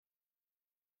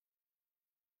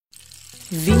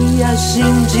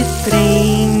Viagem de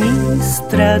trem,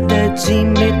 estrada de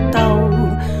metal,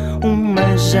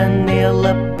 uma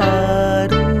janela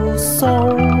para o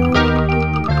sol.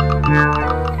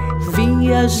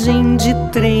 Viagem de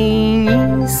trem,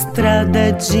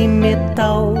 estrada de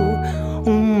metal,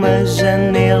 uma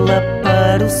janela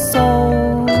para o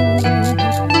sol.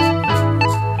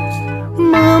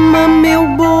 Mama, meu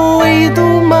boi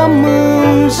do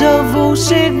mamão, já vou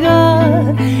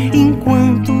chegar.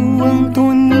 Enquanto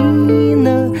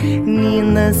Antonina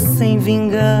nina sem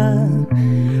vingar,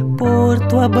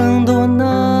 porto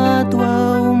abandonado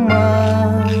ao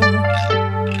mar.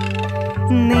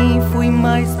 Nem fui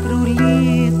mais pro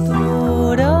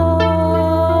litoral,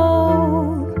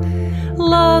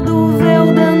 lá do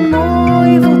véu da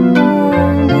noiva o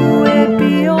tombo é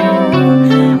pior.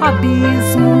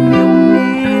 Abismo, meu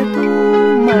medo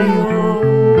maior.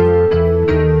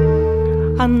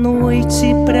 A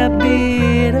noite pra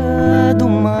beira do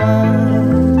mar,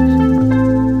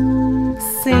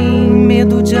 sem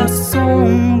medo de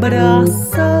assombração.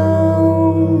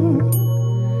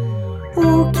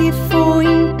 O que foi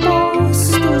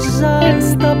imposto já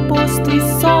está posto e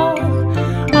só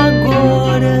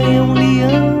agora é um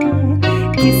leão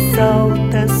que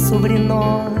salta sobre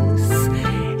nós,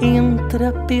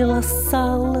 entra pela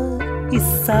sala e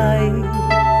sai.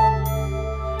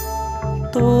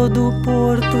 Todo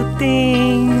porto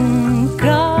tem um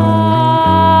cais.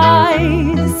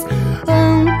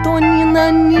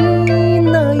 Antonina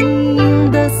nina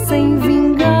ainda sem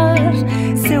vingar,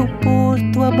 seu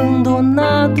porto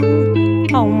abandonado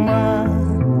ao mar.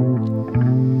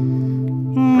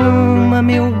 Mama,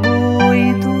 meu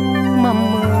boi do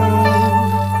mamão,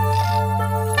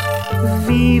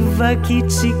 viva que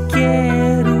te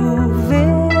quero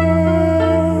ver.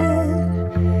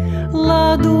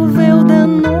 Lá do véu da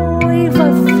noiva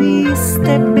a vista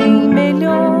é bem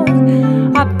melhor.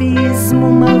 Abismo,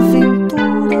 uma aventura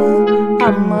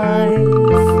a mais.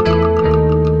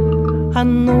 À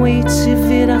noite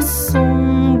ver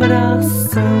assombração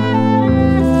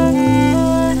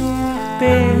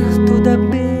perto da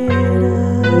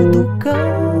beira do cais.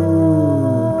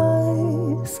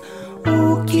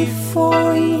 O que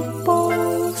foi imposto